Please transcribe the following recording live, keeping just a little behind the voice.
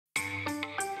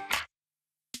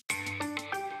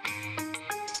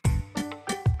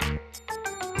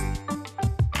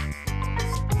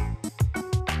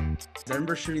I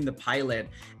remember shooting the pilot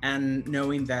and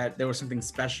knowing that there was something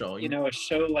special. You know, a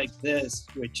show like this,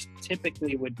 which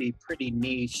typically would be pretty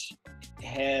niche,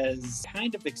 has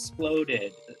kind of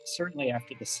exploded, certainly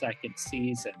after the second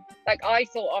season. Like, I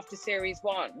thought after series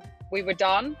 1, we were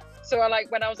done. So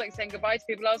when I was saying goodbye to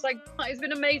people, I was like, it's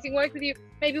been amazing working with you.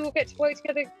 Maybe we'll get to work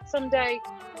together someday.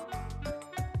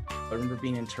 I remember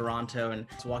being in Toronto and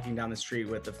walking down the street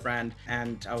with a friend,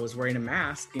 and I was wearing a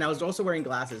mask. And I was also wearing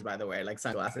glasses, by the way, like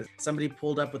sunglasses. Somebody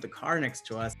pulled up with a car next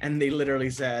to us and they literally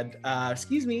said,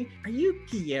 excuse me, are you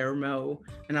Guillermo?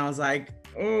 And I was like,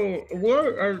 oh,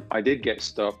 what? I did get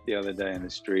stopped the other day in the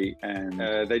street, and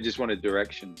they just wanted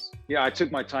directions. Yeah, I took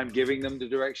my time giving them the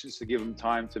directions to give them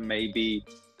time to maybe,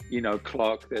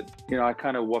 clock that. I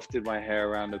kind of wafted my hair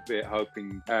around a bit,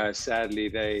 hoping, sadly,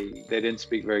 they didn't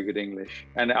speak very good English.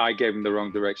 And I gave them the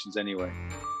wrong directions anyway.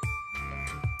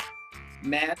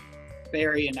 Matt,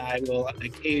 Barry, and I will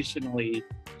occasionally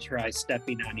try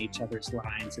stepping on each other's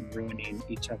lines and ruining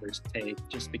each other's take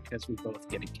just because we both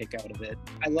get a kick out of it.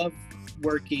 I love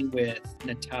working with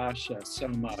Natasha so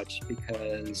much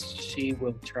because she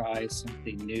will try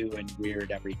something new and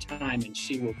weird every time, and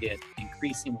she will get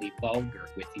increasingly vulgar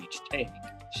with each take.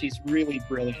 She's really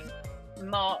brilliant.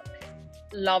 Mark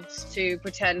loves to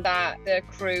pretend that the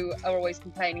crew are always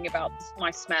complaining about my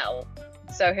smell.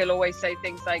 So he'll always say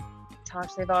things like,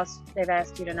 Tash, they've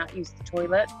asked you to not use the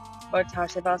toilet, or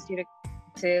Tash, they've asked you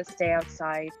to stay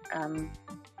outside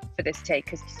for this take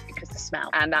because the smell.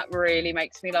 And that really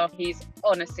makes me laugh. He's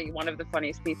honestly one of the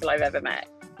funniest people I've ever met,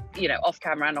 off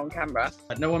camera and on camera.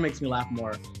 No one makes me laugh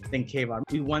more than Kayvon.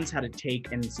 We once had a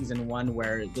take in season 1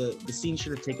 where the scene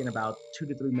should have taken about 2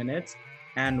 to 3 minutes,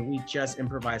 and we just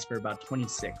improvised for about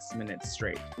 26 minutes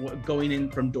straight, going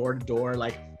in from door to door,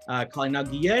 calling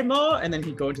out Guillermo, and then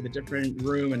he'd go into the different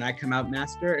room and I come out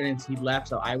master, and then he left,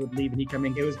 so I would leave and he'd come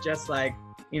in. It was just like,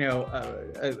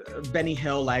 Benny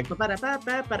Hill, like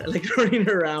running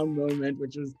around moment,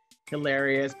 which was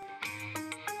hilarious.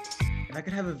 If I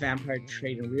could have a vampire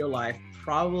trait in real life,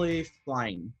 probably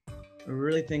flying. I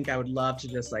really think I would love to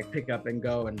just pick up and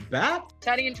go and bat.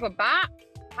 Turning into a bat?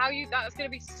 That's going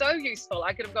to be so useful.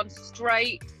 I could have gone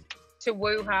straight to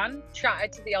Wuhan,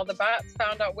 chatted to the other bats,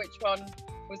 found out which one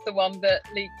was the one that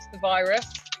leaked the virus,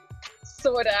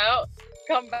 sort it out,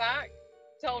 come back,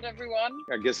 told everyone.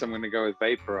 I guess I'm going to go with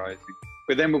vaporizing.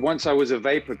 But then once I was a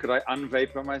vapor, could I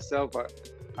unvapor myself?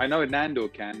 I know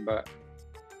Nandor can, but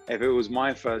if it was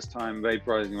my first time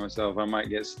vaporizing myself, I might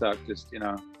get stuck just,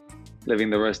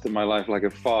 living the rest of my life like a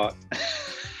fart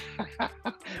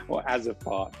or as a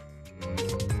fart.